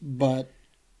 Right. But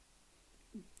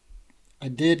I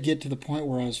did get to the point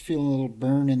where I was feeling a little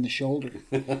burn in the shoulder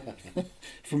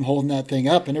from holding that thing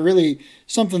up. And it really,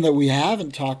 something that we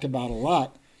haven't talked about a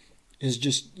lot is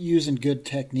just using good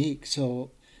technique.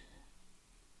 So,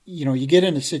 you get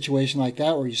in a situation like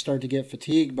that where you start to get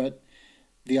fatigued, but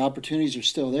the opportunities are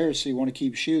still there, so you want to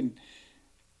keep shooting.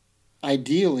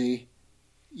 Ideally,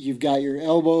 you've got your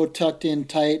elbow tucked in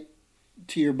tight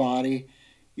to your body.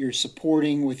 You're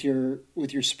supporting with your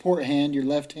support hand, your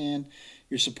left hand.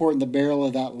 You're supporting the barrel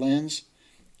of that lens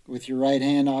With your right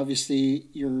hand, obviously,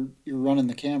 you're running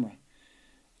the camera.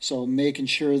 So making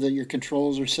sure that your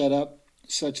controls are set up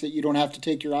such that you don't have to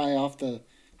take your eye off the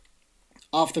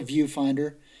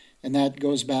viewfinder, and that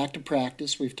goes back to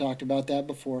practice. We've talked about that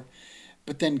before.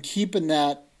 But then keeping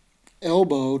that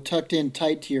elbow tucked in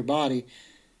tight to your body,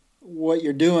 what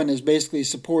you're doing is basically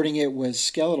supporting it with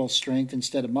skeletal strength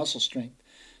instead of muscle strength,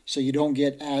 so you don't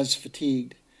get as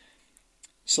fatigued.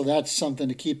 So that's something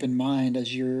to keep in mind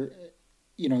as you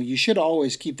should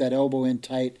always keep that elbow in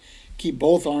tight, keep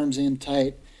both arms in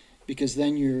tight, because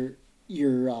then your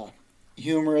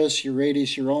humerus, your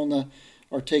radius, your ulna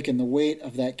are taking the weight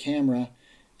of that camera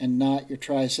and not your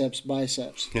triceps,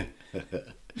 biceps,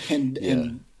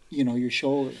 and your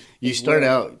shoulder. You start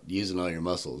out using all your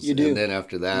muscles, you do. And then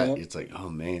after that, it's like, oh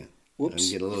man, whoops,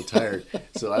 I'm getting a little tired.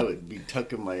 So I would be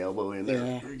tucking my elbow in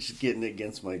there, just getting it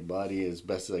against my body as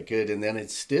best as I could, and then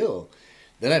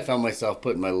then I found myself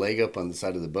putting my leg up on the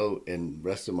side of the boat and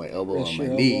resting my elbow on my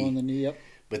knee. Elbow on the knee, yep.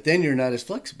 But then you're not as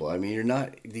flexible. I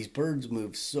mean, these birds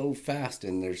move so fast,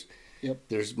 and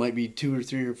there's might be 2 or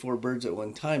 3 or 4 birds at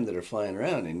one time that are flying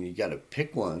around, and you got to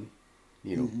pick one,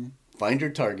 find your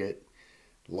target,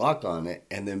 lock on it,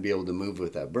 and then be able to move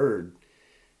with that bird.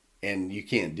 And you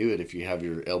can't do it if you have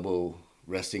your elbow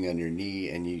resting on your knee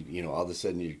and you all of a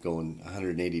sudden you're going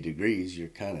 180 degrees. You're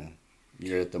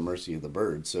at the mercy of the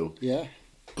bird. So yeah,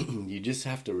 you just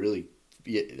have to really.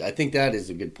 I think that is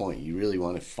a good point. You really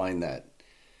want to find that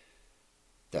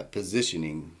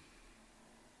positioning,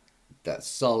 that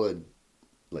solid,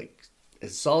 like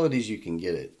as solid as you can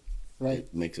get it. Right,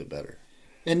 it makes it better.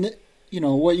 And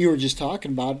what you were just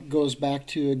talking about goes back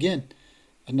to, again,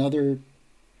 another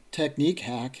technique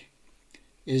hack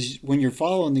is when you're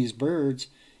following these birds,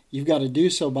 you've got to do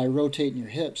so by rotating your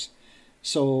hips.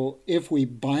 So if we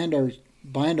bind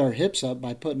our hips up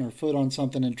by putting our foot on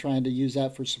something and trying to use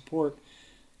that for support,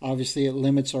 obviously it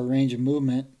limits our range of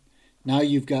movement. Now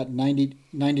you've got 90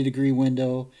 degree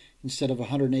window instead of a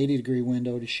 180 degree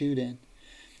window to shoot in.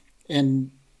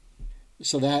 And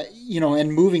so that,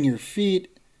 and moving your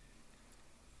feet,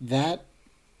 that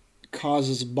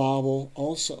causes bobble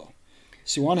also.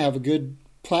 So you want to have a good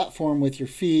platform with your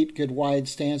feet, good wide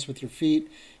stance with your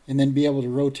feet, and then be able to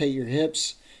rotate your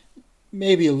hips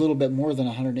maybe a little bit more than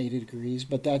 180 degrees,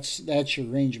 but that's your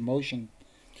range of motion,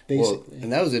 basically. Well,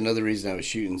 and that was another reason I was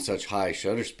shooting such high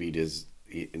shutter speed is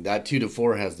that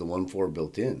 2-4 has the 1.4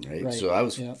 built in, right? So I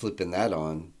was flipping that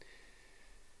on,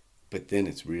 but then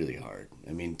it's really hard.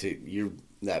 I mean,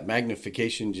 that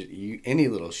magnification, any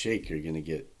little shake, you're going to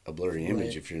get a blurry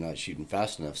image if you're not shooting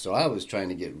fast enough. So I was trying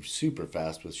to get super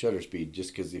fast with shutter speed,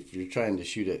 just because if you're trying to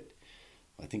shoot at,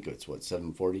 I think it's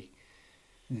 740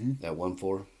 at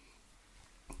 1.4,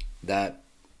 that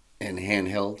and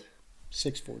handheld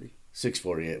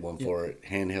 640 at 1.4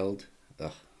 handheld.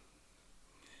 Ugh.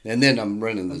 And then I'm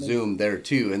running the zoom there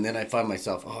too, and then I find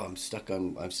myself, I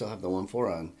still have the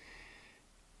 1.4 on.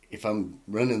 If I'm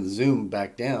running the zoom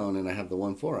back down and I have the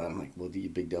 1.4 on, I'm like, well, you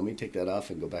big dummy, take that off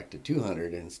and go back to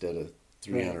 200 instead of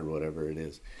 300, whatever it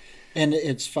is. And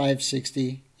it's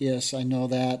 560. Yes, I know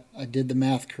that. I did the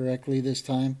math correctly this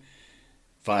time.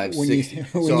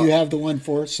 560. When you have the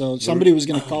 1.4, so somebody was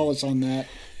going to call us on that.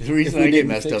 The reason I get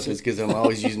messed up is because I'm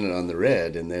always using it on the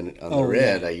red, and then on the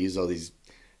red I use all these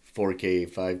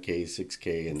 4K, 5K,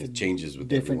 6K, and it changes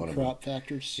with every one of them. Different crop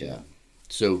factors. Yeah.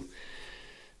 So,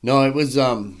 no, it was,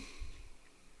 I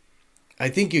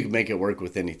think you can make it work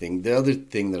with anything. The other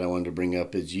thing that I wanted to bring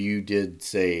up is you did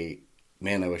say,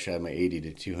 man, I wish I had my 80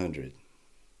 to 200.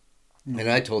 Mm-hmm.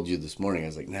 And I told you this morning, I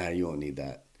was like, nah, you won't need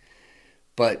that.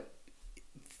 But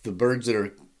the birds that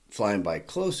are flying by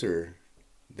closer,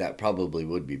 that probably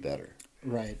would be better.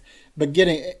 Right. But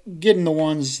getting the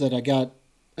ones that I got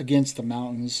against the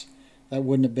mountains, that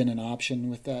wouldn't have been an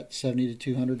option with that 70 to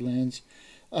 200 lens.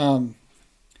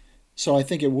 So I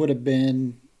think it would have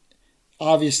been,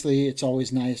 obviously it's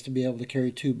always nice to be able to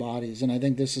carry 2 bodies, and I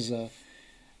think this is a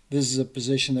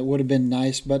position that would have been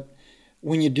nice, but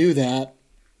when you do that,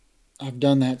 I've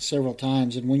done that several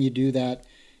times, and when you do that,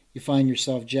 you find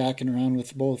yourself jacking around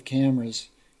with both cameras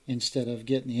instead of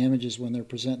getting the images when they're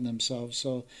presenting themselves.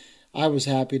 So I was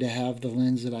happy to have the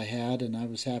lens that I had, and I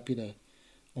was happy to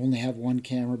only have one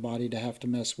camera body to have to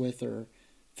mess with or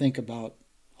think about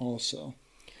also.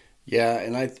 Yeah,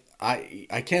 and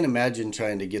I can't imagine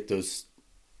trying to get those,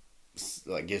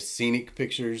 I guess, scenic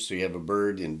pictures. So you have a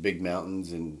bird in big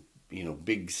mountains and,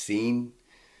 big scene.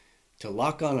 To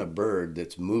lock on a bird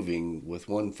that's moving with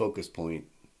one focus point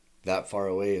that far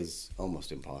away is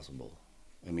almost impossible.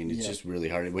 I mean, it's just really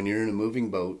hard. When you're in a moving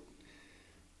boat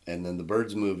and then the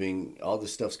bird's moving, all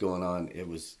this stuff's going on,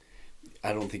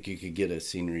 I don't think you could get a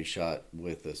scenery shot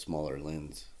with a smaller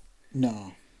lens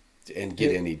No. and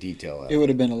get any detail out. It would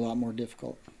have been a lot more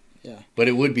difficult. Yeah. But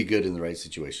it would be good in the right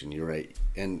situation. You're right.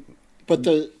 But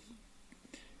the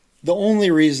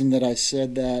only reason that I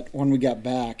said that when we got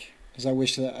back, because I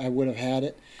wish that I would have had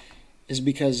it, is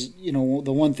because, you know,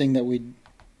 the one thing that we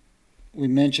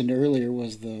mentioned earlier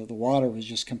was the water was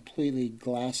just completely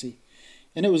glassy.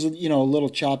 And it was, you know, a little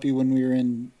choppy when we were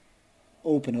in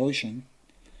open ocean.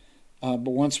 But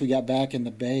once we got back in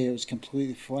the bay, it was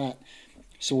completely flat.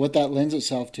 So what that lends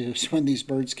itself to is when these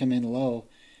birds come in low,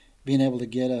 being able to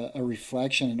get a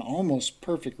reflection, an almost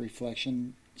perfect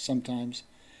reflection sometimes,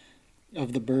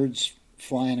 of the birds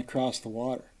flying across the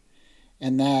water.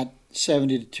 And that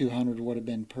 70 to 200 would have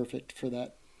been perfect for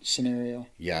that scenario.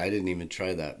 Yeah, I didn't even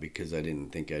try that because I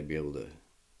didn't think I'd be able to.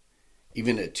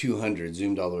 Even at 200,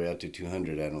 zoomed all the way out to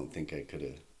 200, I don't think I could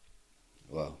have.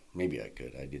 Well, maybe I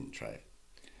could. I didn't try it.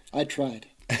 I tried.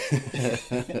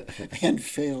 And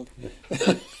failed.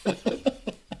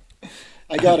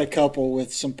 I got a couple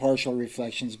with some partial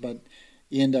reflections, but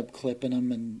you end up clipping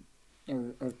them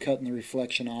or cutting the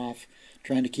reflection off,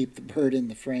 trying to keep the bird in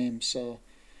the frame. So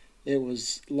it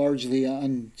was largely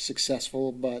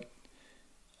unsuccessful, but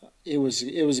it was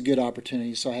a good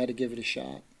opportunity, so I had to give it a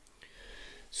shot.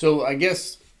 So I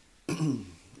guess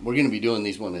we're going to be doing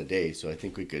these one a day, so I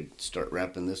think we could start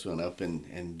wrapping this one up and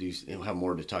we'll have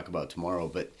more to talk about tomorrow.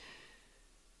 But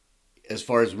as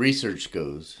far as research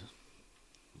goes,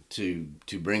 to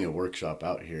bring a workshop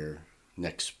out here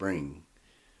next spring,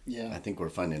 yeah, I think we're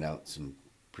finding out some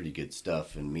pretty good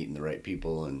stuff and meeting the right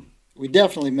people. And we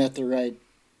definitely met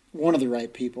one of the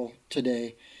right people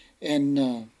today.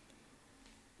 And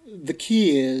the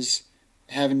key is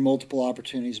having multiple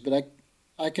opportunities. But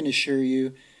I can assure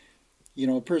you, you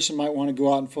know, a person might want to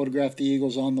go out and photograph the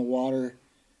eagles on the water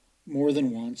more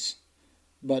than once,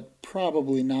 but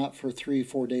probably not for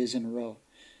 3-4 days in a row.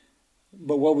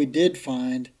 But what we did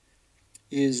find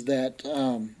is that,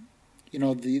 you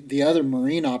know, the other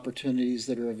marine opportunities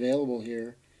that are available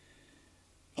here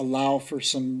allow for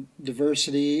some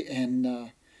diversity,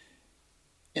 and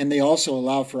they also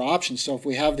allow for options. So if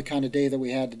we have the kind of day that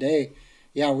we had today,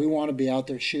 yeah, we want to be out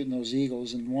there shooting those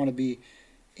eagles and want to be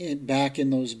back in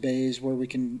those bays where we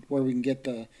can get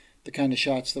the kind of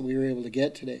shots that we were able to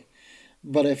get today.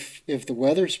 But if the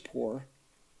weather's poor,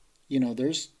 you know,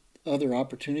 there's other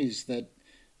opportunities that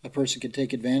a person can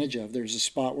take advantage of. There's a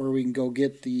spot where we can go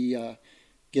get the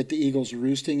eagles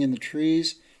roosting in the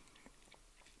trees.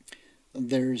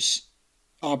 There's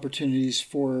opportunities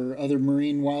for other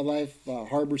marine wildlife,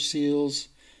 harbor seals,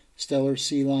 stellar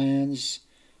sea lions,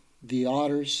 the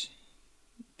otters,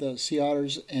 the sea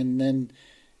otters, and then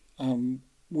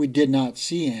we did not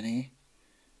see any,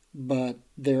 but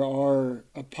there are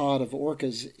a pod of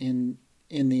orcas in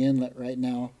the inlet right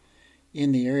now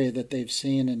in the area that they've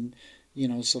seen, and you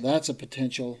know, so that's a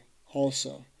potential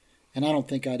also. And I don't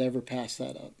think I'd ever pass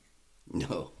that up.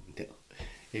 No.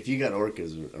 If you got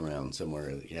orcas around somewhere,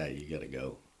 yeah, you got to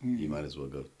go. Mm-hmm. You might as well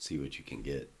go see what you can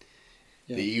get.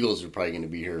 Yeah. The eagles are probably going to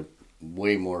be here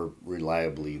way more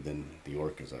reliably than the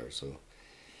orcas are. So,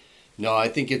 no, I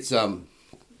think it's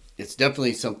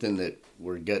definitely something that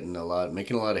we're making a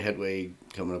lot of headway,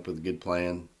 coming up with a good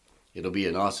plan. It'll be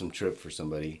an awesome trip for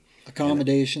somebody.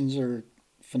 Accommodations are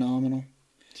phenomenal.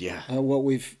 Yeah. What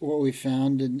we've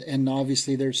found, and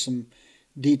obviously there's some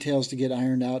details to get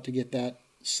ironed out to get that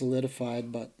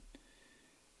solidified, but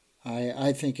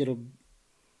I think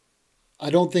I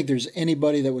don't think there's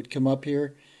anybody that would come up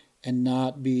here and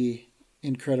not be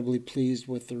incredibly pleased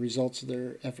with the results of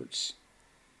their efforts.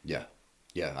 Yeah.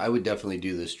 Yeah, I would definitely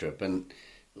do this trip. And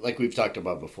like we've talked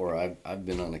about before, I've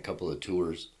been on a couple of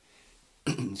tours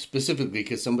specifically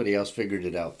because somebody else figured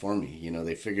it out for me. You know,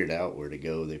 they figured out where to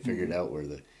go. They figured out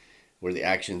where the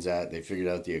action's at. They figured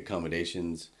out the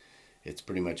accommodations. It's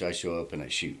pretty much I show up and I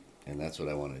shoot, and that's what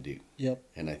I want to do. Yep.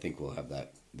 And I think we'll have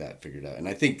that figured out. And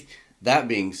I think that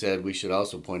being said, we should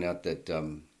also point out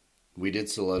that we did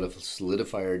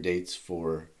solidify our dates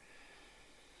for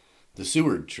the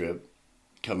Seward trip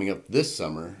coming up this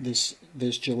summer. This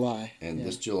July. And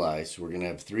this July. So we're going to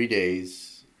have 3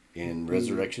 days in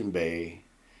Resurrection Bay.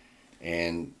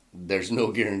 And there's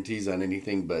no guarantees on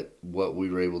anything, but what we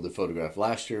were able to photograph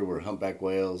last year were humpback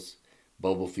whales,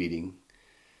 bubble feeding,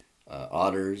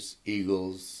 otters,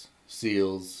 eagles,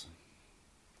 seals,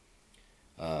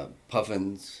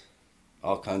 puffins,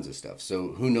 all kinds of stuff.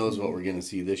 So who knows what we're going to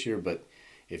see this year, but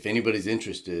if anybody's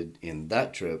interested in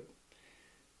that trip,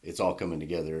 it's all coming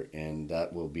together, and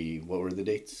that will be, what were the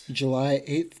dates? July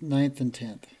 8th, 9th, and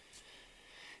 10th.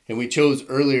 And we chose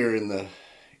earlier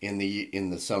in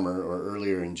the summer or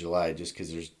earlier in July, just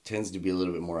because there tends to be a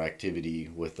little bit more activity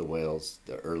with the whales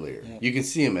earlier. Yep. You can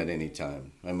see them at any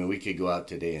time. I mean, we could go out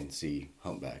today and see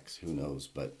humpbacks. Who knows?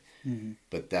 But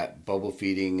that bubble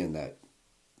feeding and that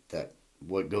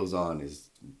what goes on is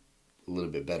a little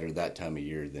bit better that time of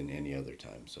year than any other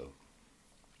time. So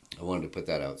I wanted to put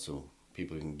that out so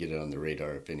people can get it on the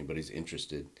radar if anybody's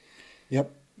interested.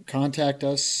 Yep. Contact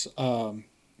us on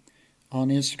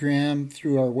Instagram,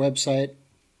 through our website.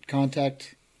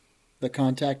 The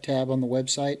contact tab on the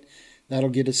website. That'll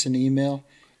get us an email.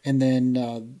 And then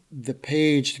the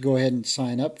page to go ahead and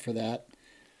sign up for that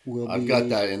I've got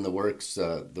that in the works.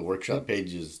 The workshop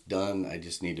page is done. I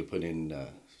just need to put in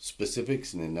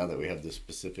specifics, and then now that we have the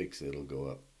specifics, it'll go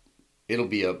up. It'll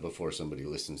be up before somebody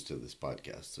listens to this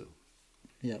podcast. So,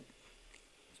 yep.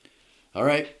 All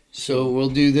right. So we'll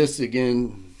do this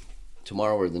again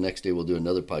tomorrow, or the next day. We'll do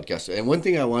another podcast. And one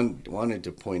thing I wanted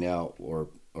to point out or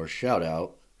shout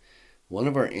out, one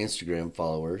of our Instagram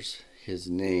followers. His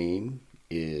name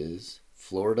is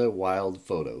Florida Wild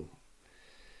Photo.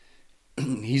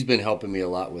 He's been helping me a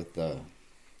lot with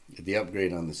the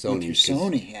upgrade on the Sony. With your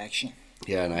Sony action.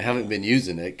 Yeah, and I haven't been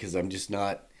using it because I'm just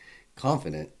not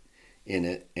confident in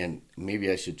it, and maybe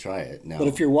I should try it now. But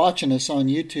if you're watching us on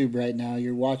YouTube right now,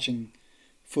 you're watching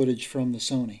footage from the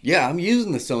Sony. Yeah, I'm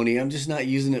using the Sony. I'm just not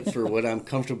using it for what I'm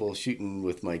comfortable shooting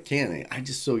with my Canon. I'm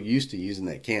just so used to using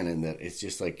that Canon that it's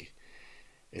just like,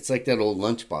 it's like that old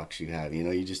lunchbox you have. You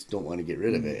know, you just don't want to get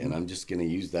rid of it, and I'm just going to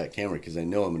use that camera because I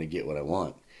know I'm going to get what I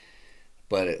want.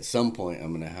 But at some point,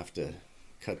 I'm going to have to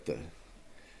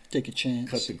take a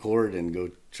chance, cut the cord, and go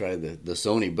try the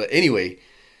Sony. But anyway,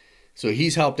 so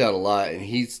he's helped out a lot,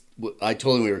 and I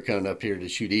told him we were coming up here to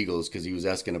shoot eagles because he was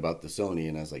asking about the Sony,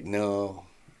 and I was like, no,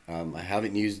 I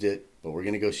haven't used it, but we're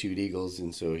going to go shoot eagles.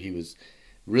 And so he was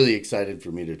really excited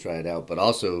for me to try it out, but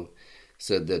also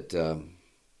said that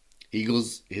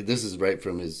eagles, this is right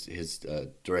from his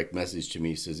direct message to me.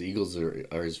 He says eagles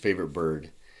are his favorite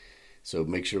bird. So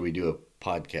make sure we do a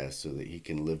podcast so that he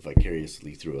can live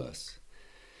vicariously through us.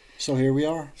 So here we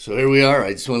are.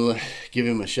 I just want to give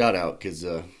him a shout out because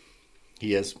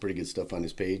he has some pretty good stuff on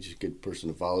his page. Good person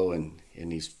to follow, and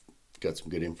he's got some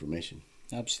good information.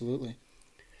 Absolutely.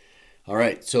 All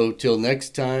right. So till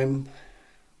next time,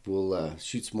 we'll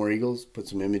shoot some more eagles, put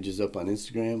some images up on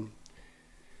Instagram.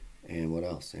 And what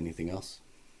else? Anything else?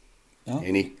 No.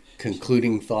 Any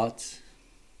concluding thoughts?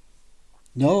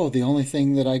 No, the only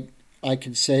thing that I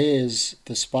could say is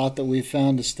the spot that we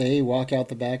found to stay, walk out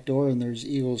the back door, and there's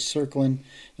eagles circling.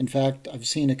 In fact, I've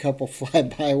seen a couple fly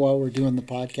by while we're doing the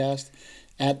podcast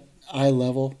at eye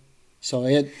level. So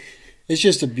it's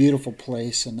just a beautiful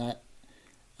place, and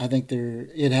I think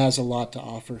it has a lot to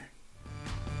offer.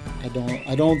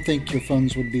 I don't think your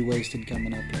funds would be wasted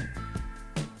coming up here.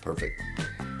 Perfect.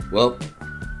 Well,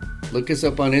 look us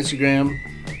up on Instagram.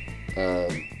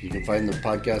 You can find the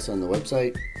podcast on the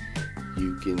website.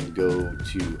 You can go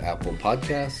to Apple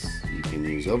Podcasts. You can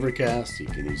use Overcast. You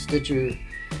can use Stitcher.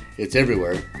 It's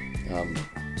everywhere.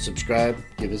 Subscribe.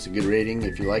 Give us a good rating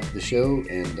if you like the show.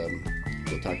 And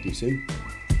we'll talk to you soon.